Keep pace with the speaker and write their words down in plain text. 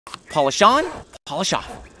Polish on, polish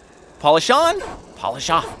off. Polish on, polish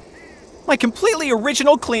off. My completely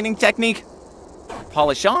original cleaning technique.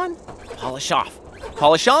 Polish on, polish off.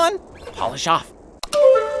 Polish on, polish off.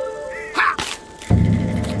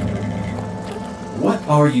 What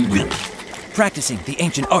are you doing? Practicing the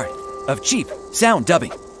ancient art of cheap sound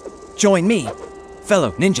dubbing. Join me,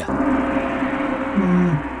 fellow ninja.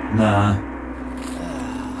 Nah.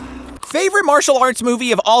 Favorite martial arts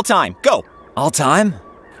movie of all time? Go. All time?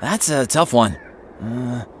 That's a tough one.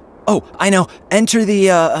 Oh, I know. Enter the,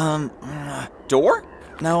 Door?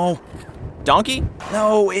 No. Donkey?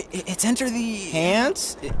 No, it's enter the...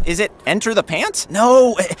 Pants? Is it Enter the Pants?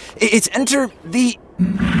 No, it's enter the...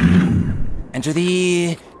 Enter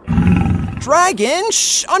the... Dragon?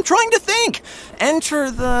 Shh, I'm trying to think. Enter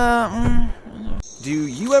the... Do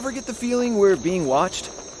you ever get the feeling we're being watched?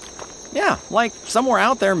 Yeah, like somewhere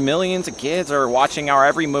out there, millions of kids are watching our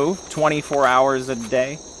every move 24 hours a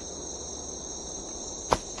day.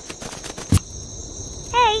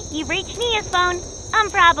 Hey, you've reached Nia's phone. I'm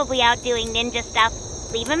probably out doing ninja stuff.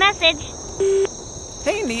 Leave a message.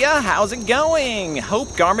 Hey Nia, how's it going? Hope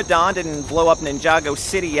Garmadon didn't blow up Ninjago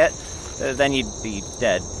City yet. Then you'd be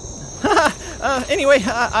dead. Anyway,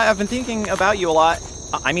 I've been thinking about you a lot.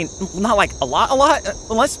 I mean, not like a lot,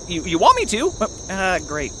 unless you want me to.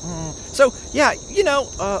 Great. So, yeah, you know,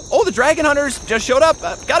 all the dragon hunters just showed up.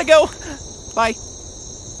 Gotta go. Bye.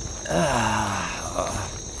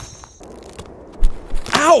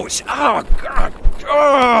 Ouch! Oh,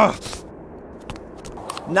 God.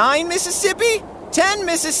 9 Mississippi? 10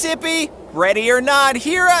 Mississippi? Ready or not,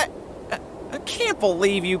 here I can't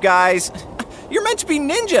believe you guys. You're meant to be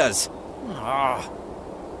ninjas.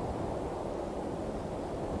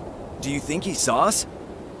 Do you think he saw us?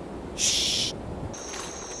 Shh.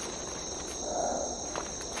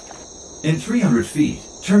 In 300 feet,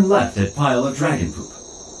 turn left at pile of dragon poop.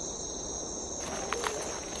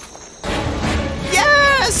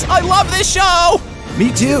 Yes! I love this show!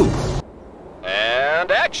 Me too.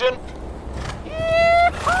 And action!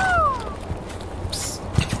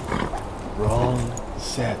 Wrong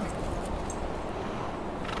set.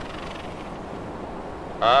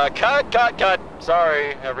 Cut.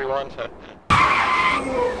 Sorry, everyone.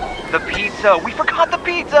 The pizza! We forgot the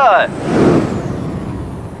pizza!